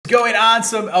going on?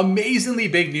 Some amazingly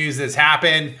big news that's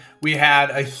happened. We had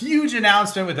a huge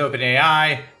announcement with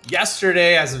OpenAI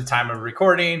yesterday as of the time of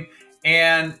recording.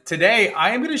 And today I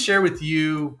am going to share with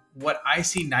you what I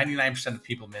see 99% of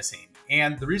people missing.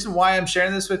 And the reason why I'm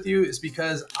sharing this with you is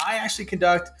because I actually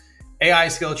conduct AI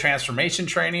skill transformation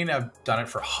training. I've done it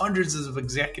for hundreds of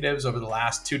executives over the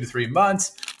last 2 to 3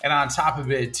 months. And on top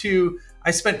of it too,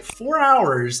 I spent 4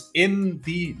 hours in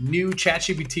the new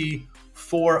ChatGPT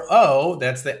 4.0,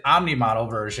 that's the Omni model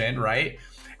version, right?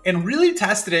 And really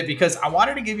tested it because I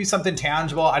wanted to give you something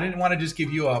tangible. I didn't want to just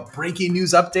give you a breaking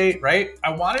news update, right?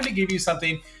 I wanted to give you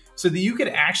something so that you could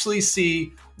actually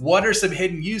see what are some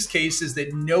hidden use cases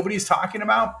that nobody's talking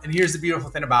about. And here's the beautiful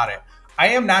thing about it. I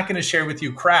am not going to share with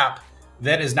you crap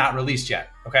that is not released yet,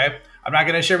 okay? I'm not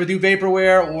going to share with you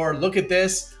vaporware or look at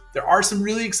this. There are some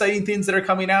really exciting things that are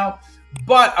coming out,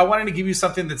 but I wanted to give you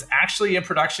something that's actually in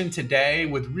production today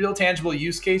with real tangible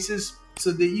use cases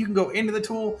so that you can go into the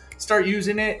tool, start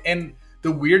using it. And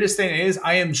the weirdest thing is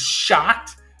I am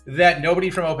shocked that nobody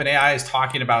from OpenAI is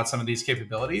talking about some of these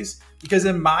capabilities because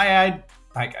in my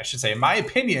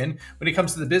opinion, when it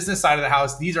comes to the business side of the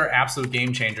house, these are absolute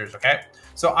game changers, okay?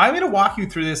 So I'm gonna walk you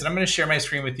through this and I'm gonna share my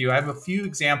screen with you. I have a few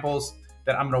examples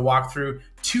that I'm gonna walk through,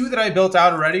 2 that I built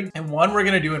out already, and 1 we're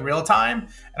gonna do in real time.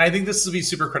 And I think this will be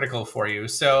super critical for you.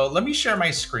 So let me share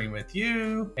my screen with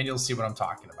you and you'll see what I'm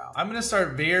talking about. I'm gonna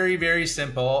start very, very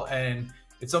simple and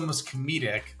it's almost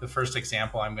comedic, the first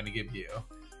example I'm gonna give you.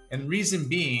 And reason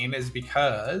being is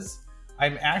because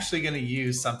I'm actually gonna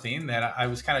use something that I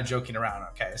was kind of joking around,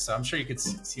 okay? So I'm sure you could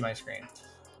see my screen.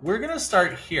 We're gonna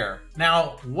start here.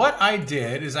 Now, what I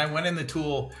did is I went in the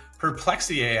tool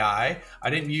Perplexity AI. I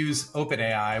didn't use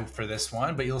OpenAI for this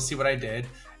one, but you'll see what I did.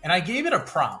 And I gave it a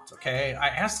prompt, okay? I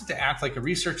asked it to act like a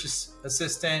research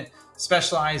assistant,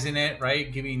 specialize in it,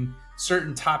 right? Giving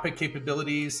certain topic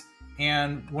capabilities.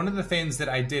 And one of the things that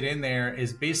I did in there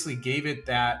is basically gave it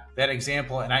that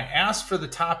example. And I asked for the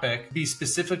topic to be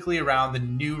specifically around the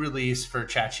new release for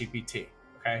ChatGPT,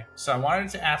 okay? So I wanted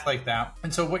it to act like that.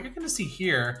 And so what you're gonna see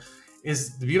here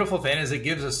is the beautiful thing is it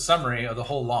gives a summary of the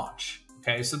whole launch.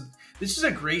 Okay, so this is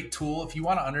a great tool if you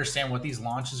want to understand what these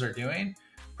launches are doing.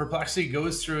 Perplexity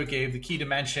goes through, it gave the key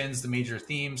dimensions, the major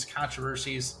themes,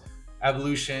 controversies,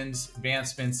 evolutions,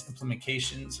 advancements,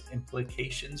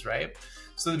 implications, right?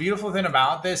 So the beautiful thing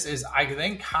about this is I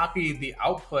then copied the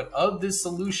output of this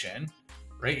solution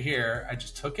right here. I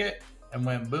just took it and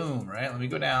went boom, right? Let me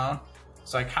go down.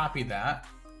 So I copied that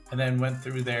and then went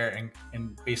through there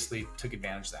and basically took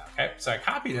advantage of that, okay? So I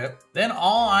copied it. Then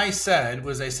all I said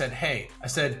was hey,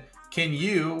 can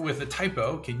you, with a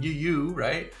typo, can you,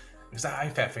 right? Because I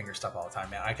fat finger stuff all the time,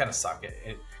 man. I kind of suck at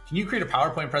it. Can you create a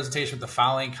PowerPoint presentation with the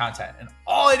following content? And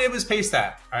all I did was paste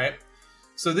that, all right?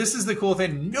 So this is the cool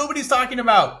thing nobody's talking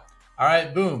about. All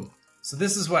right, boom. So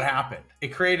this is what happened.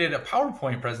 It created a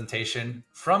PowerPoint presentation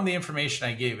from the information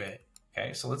I gave it.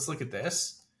 Okay, so let's look at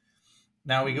this.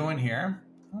 Now we go in here.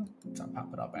 It's not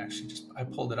popping up actually, I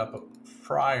pulled it up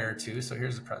prior to, so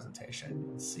here's the presentation.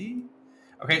 Let's see.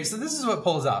 Okay, so this is what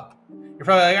pulls up. You're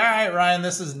probably like, all right, Ryan,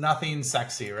 this is nothing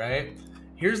sexy, right?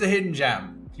 Here's the hidden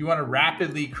gem. If you want to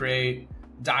rapidly create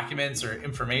documents or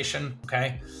information,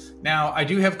 okay? Now, I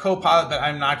do have Copilot, but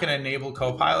I'm not going to enable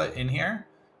Copilot in here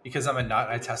because I'm a nut.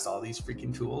 I test all these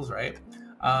freaking tools, right?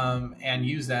 And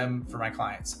use them for my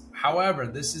clients. However,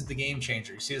 this is the game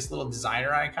changer. You see this little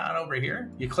designer icon over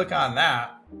here? You click on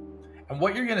that, and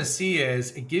what you're gonna see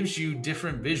is it gives you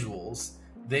different visuals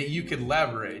that you could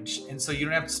leverage, and so you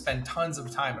don't have to spend tons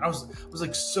of time. And I was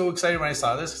like so excited when I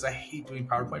saw this because I hate doing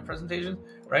PowerPoint presentations,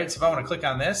 right? So if I want to click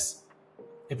on this,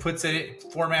 it puts it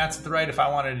formats at the right. If I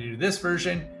wanted to do this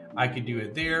version, I could do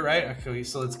it there, right? Okay,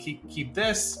 so let's keep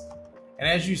this, and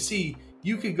as you see,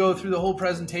 you could go through the whole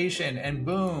presentation and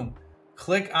boom,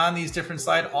 click on these different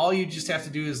slides. All you just have to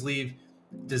do is leave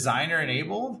designer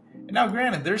enabled. And now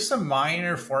granted, there's some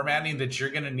minor formatting that you're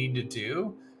gonna need to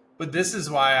do, but this is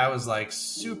why I was like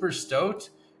super stoked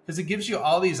because it gives you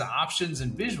all these options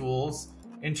and visuals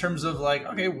in terms of like,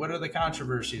 okay, what are the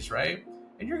controversies, right?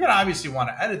 And you're gonna obviously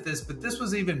wanna edit this, but this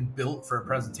was even built for a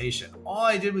presentation. All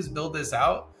I did was build this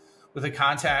out with a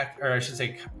content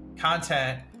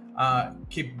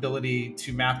capability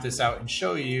to map this out and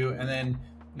show you. And then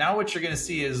now what you're gonna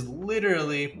see is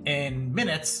literally in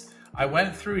minutes, I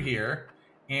went through here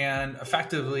and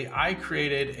effectively I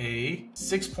created a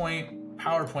 6-point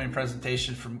PowerPoint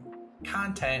presentation from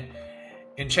content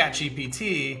in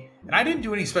ChatGPT. And I didn't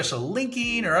do any special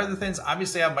linking or other things.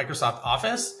 Obviously I have Microsoft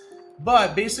Office,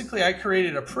 but basically I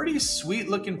created a pretty sweet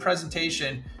looking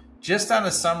presentation just on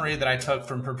a summary that I took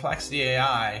from Perplexity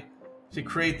AI to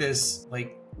create this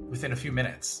like within a few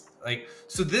minutes.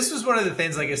 So this was one of the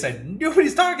things, like I said,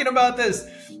 nobody's talking about this.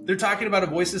 They're talking about a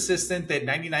voice assistant that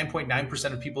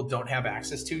 99.9% of people don't have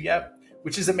access to yet,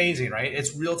 which is amazing, right?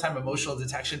 It's real-time emotional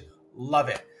detection. Love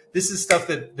it. This is stuff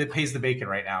that pays the bacon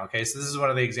right now, okay? So this is one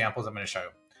of the examples I'm gonna show you.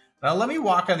 Now let me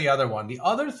walk on the other one. The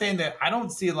other thing that I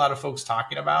don't see a lot of folks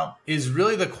talking about is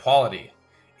really the quality.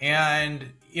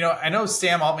 And I know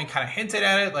Sam Altman kind of hinted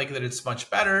at it, like that it's much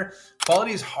better.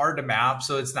 Quality is hard to map,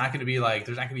 so it's not gonna be like,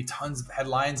 there's not gonna be tons of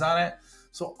headlines on it.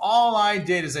 So all I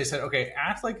did is I said, okay,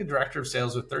 act like a director of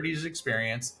sales with 30 years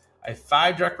experience. I have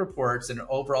 5 direct reports and an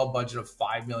overall budget of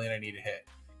 5 million I need to hit.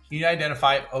 Can you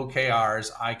identify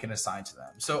OKRs I can assign to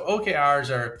them? So OKRs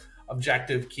are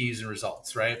objective keys and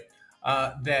results, right?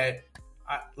 That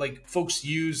like folks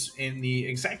use in the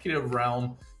executive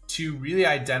realm to really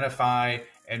identify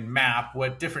and map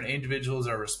what different individuals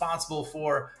are responsible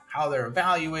for, how they're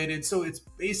evaluated. So it's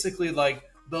basically like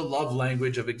the love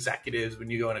language of executives when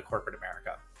you go into corporate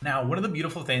America. Now, one of the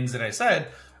beautiful things that I said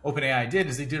OpenAI did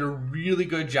is they did a really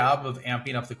good job of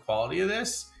amping up the quality of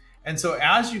this. And so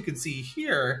as you can see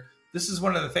here, this is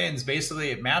one of the things.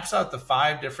 Basically, it maps out the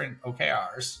 5 different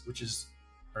OKRs, which is,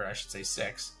 or I should say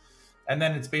 6. And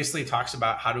then it's basically talks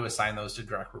about how to assign those to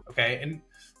direct reports. Okay. And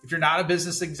if you're not a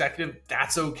business executive,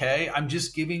 that's okay. I'm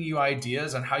just giving you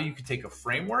ideas on how you could take a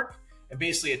framework and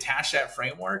basically attach that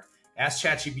framework, ask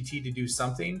ChatGPT to do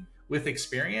something with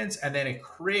experience, and then it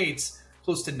creates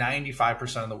close to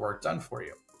 95% of the work done for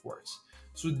you, of course.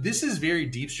 So this is very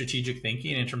deep strategic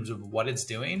thinking in terms of what it's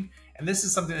doing. And this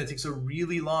is something that takes a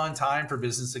really long time for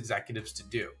business executives to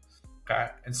do. Okay.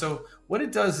 And so what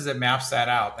it does is it maps that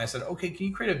out. And I said, okay, can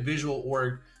you create a visual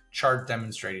org chart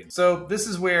demonstrating? So this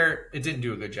is where it didn't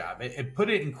do a good job. It put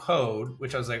it in code,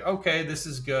 which I was like, okay, this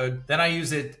is good. Then I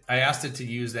asked it to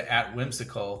use the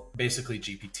 @whimsical, basically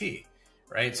GPT,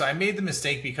 right? So I made the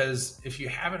mistake because if you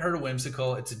haven't heard of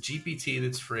Whimsical, it's a GPT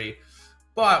that's free.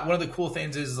 But one of the cool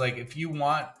things is like, if you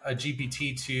want a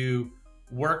GPT to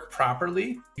work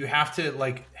properly, you have to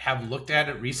like have looked at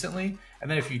it recently.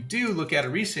 And then if you do look at it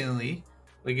recently,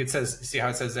 like it says, see how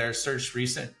it says there, search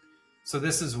recent. So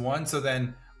this is one. So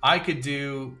then I could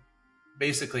do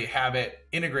basically have it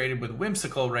integrated with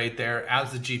Whimsical right there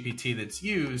as the GPT that's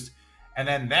used. And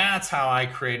then that's how I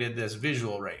created this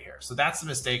visual right here. So that's the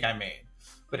mistake I made.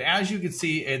 But as you can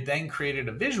see, it then created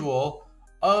a visual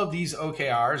of these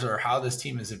OKRs, or how this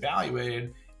team is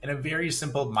evaluated, in a very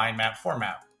simple mind map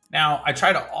format. Now, I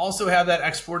try to also have that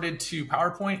exported to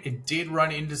PowerPoint. It did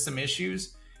run into some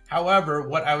issues. However,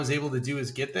 what I was able to do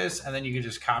is get this, and then you can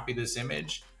just copy this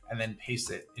image and then paste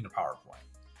it into PowerPoint.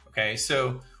 Okay,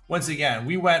 so once again,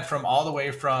 we went from all the way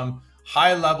from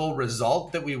high level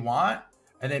result that we want,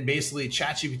 and then basically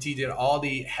ChatGPT did all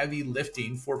the heavy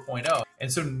lifting 4.0.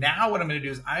 And so now what I'm gonna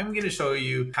do is I'm gonna show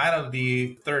you kind of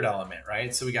the third element,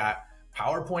 right? So we got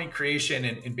PowerPoint creation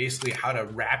and basically how to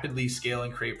rapidly scale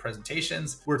and create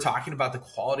presentations. We're talking about the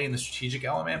quality and the strategic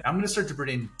element. I'm gonna start to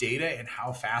bring in data and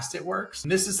how fast it works.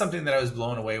 And this is something that I was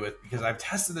blown away with because I've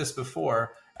tested this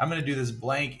before. I'm gonna do this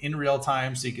blank in real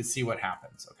time so you can see what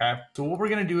happens, okay? So what we're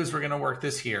gonna do is we're gonna work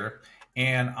this here,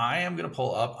 and I am gonna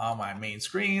pull up on my main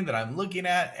screen that I'm looking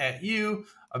at you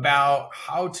about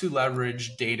how to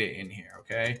leverage data in here,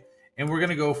 okay? And we're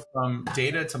gonna go from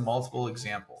data to multiple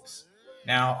examples.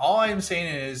 Now, all I'm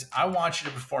saying is I want you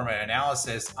to perform an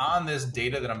analysis on this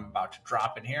data that I'm about to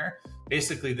drop in here.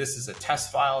 Basically, this is a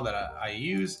test file that I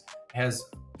use. It has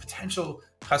potential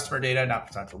customer data, not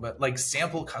potential, but like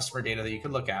sample customer data that you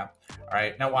can look at. All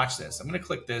right, now watch this. I'm gonna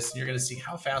click this and you're gonna see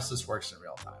how fast this works in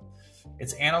real time.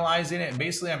 It's analyzing it, and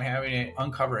basically I'm having it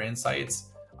uncover insights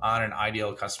on an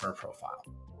ideal customer profile,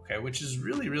 okay, which is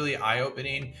really, really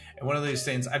eye-opening. And one of these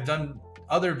things, I've done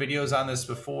other videos on this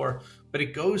before, but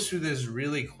it goes through this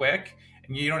really quick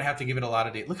and you don't have to give it a lot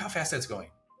of data. Look how fast that's going.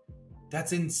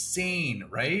 That's insane,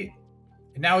 right?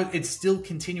 And now it's still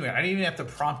continuing. I didn't even have to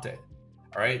prompt it.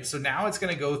 All right, so now it's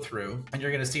gonna go through and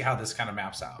you're gonna see how this kind of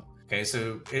maps out. Okay,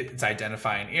 so it's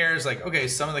identifying errors, like, okay,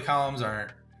 some of the columns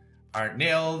aren't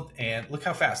nailed, and look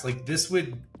how fast, like this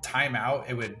would time out,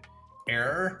 it would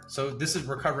error. So this is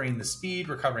recovering the speed,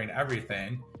 recovering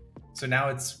everything. So now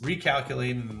it's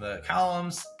recalculating the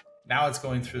columns. Now it's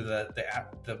going through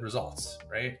the results,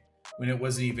 right? When it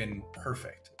wasn't even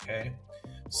perfect, okay?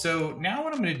 So now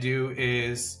what I'm gonna do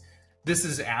is, this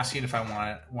is asking if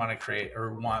I want to create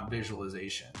or want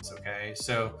visualizations, okay?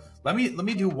 So let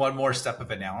me do one more step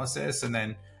of analysis and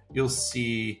then you'll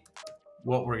see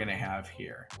what we're gonna have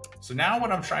here. So now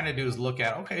what I'm trying to do is look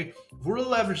at, okay, we're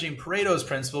leveraging Pareto's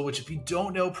principle, which if you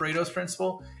don't know Pareto's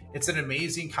principle, it's an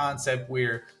amazing concept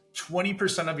where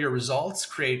 20% of your results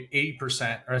create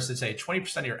 80%, or I should say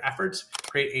 20% of your efforts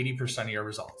create 80% of your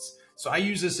results. So I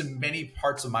use this in many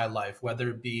parts of my life, whether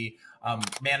it be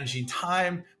managing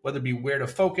time, whether it be where to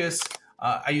focus.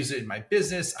 I use it in my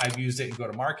business. I've used it in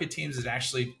go-to-market teams. It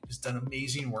actually has done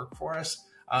amazing work for us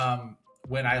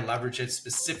when I leverage it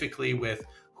specifically with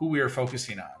who we are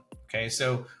focusing on. Okay,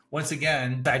 so once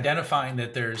again, identifying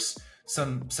that there's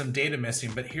some data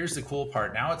missing, but here's the cool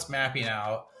part. Now it's mapping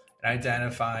out and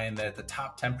identifying that the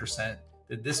top 10%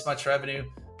 did this much revenue,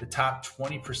 the top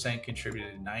 20%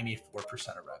 contributed 94%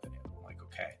 of revenue. I'm like,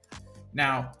 okay.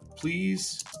 Now,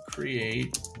 please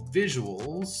create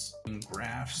visuals and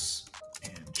graphs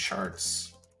and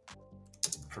charts.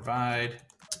 Provide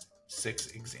 6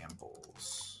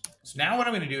 examples. So now what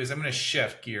I'm going to do is I'm going to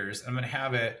shift gears. I'm going to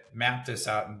have it map this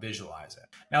out and visualize it.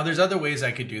 Now there's other ways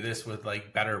I could do this with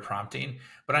like better prompting,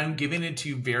 but I'm giving it to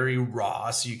you very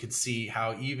raw so you could see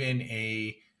how even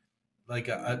a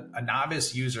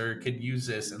novice user could use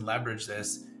this and leverage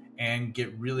this and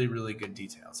get really, really good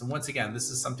details. And once again, this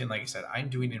is something, like I said, I'm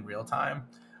doing in real time.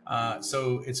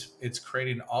 So it's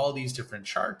creating all these different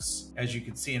charts, as you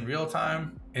can see in real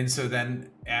time. And so then,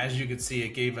 as you can see,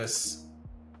 it gave us,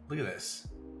 look at this.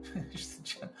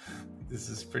 This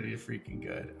is pretty freaking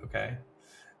good, okay?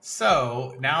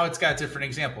 So now it's got different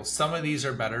examples. Some of these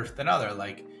are better than other,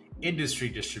 like industry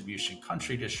distribution,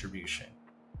 country distribution,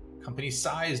 company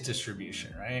size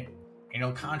distribution, right?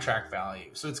 Annual contract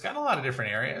value. So it's got a lot of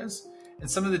different areas, and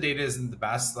some of the data isn't the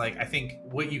best. Like, I think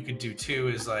what you could do too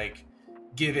is like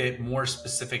give it more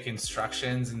specific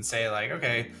instructions and say like,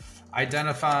 okay,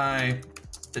 identify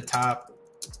the top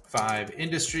 5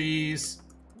 industries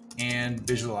and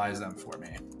visualize them for me.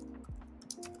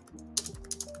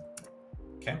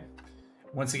 Okay.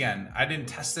 Once again, I didn't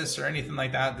test this or anything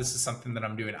like that. This is something that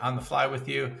I'm doing on the fly with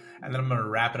you, and then I'm going to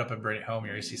wrap it up and bring it home.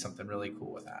 You're going to see something really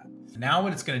cool with that. Now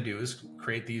what it's going to do is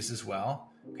create these as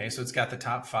well. Okay, so it's got the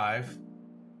top 5,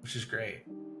 which is great,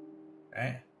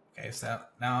 right? Okay, so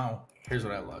now here's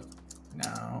what I love.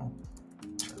 Now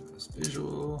turn this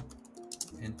visual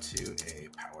into a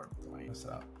PowerPoint.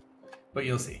 So, but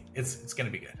you'll see, it's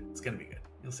going to be good. It's going to be good.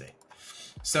 You'll see.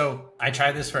 So I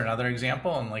tried this for another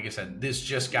example, and like I said, this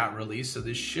just got released, so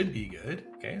this should be good.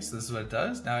 Okay, so this is what it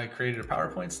does. Now I created a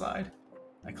PowerPoint slide.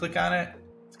 I click on it.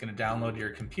 It's going to download to your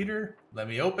computer. Let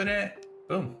me open it.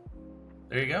 Boom.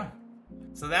 There you go.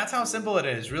 So that's how simple it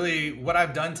is. Really, what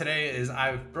I've done today is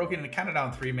I've broken it kind of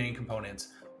down 3 main components.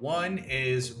 One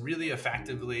is really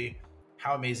effectively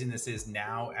how amazing this is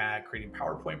now at creating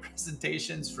PowerPoint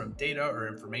presentations from data or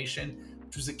information,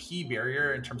 which was a key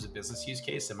barrier in terms of business use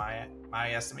case in my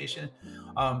estimation.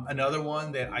 Another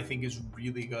one that I think is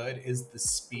really good is the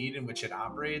speed in which it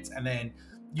operates. And then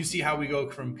you see how we go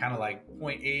from kind of like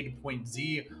point A to point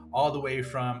Z, all the way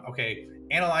from, okay,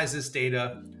 analyze this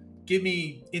data, give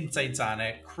me insights on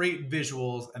it, create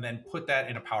visuals, and then put that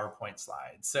in a PowerPoint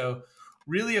slide. So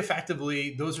really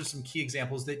effectively, those are some key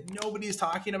examples that nobody's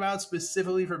talking about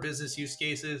specifically for business use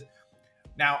cases.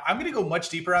 Now, I'm going to go much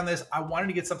deeper on this. I wanted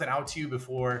to get something out to you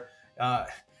before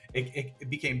it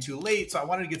became too late. So I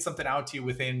wanted to get something out to you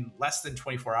within less than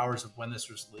 24 hours of when this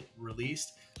was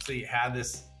released. So you had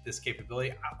this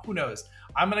capability. Who knows?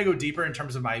 I'm going to go deeper in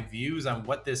terms of my views on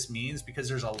what this means, because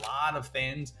there's a lot of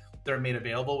things that are made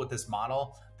available with this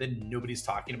model that nobody's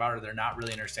talking about, or they're not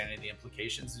really understanding the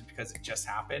implications because it just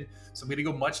happened. So I'm going to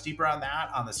go much deeper on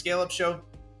that on the Scale Up Show.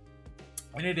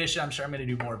 In addition, I'm sure I'm going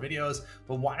to do more videos,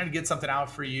 but wanted to get something out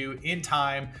for you in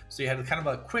time. So you had kind of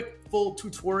a quick, full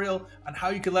tutorial on how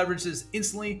you could leverage this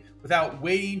instantly without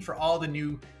waiting for all the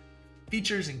new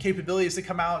features and capabilities to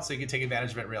come out, so you can take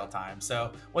advantage of it in real time.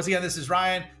 So once again, this is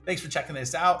Ryan. Thanks for checking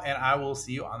this out, and I will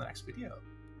see you on the next video.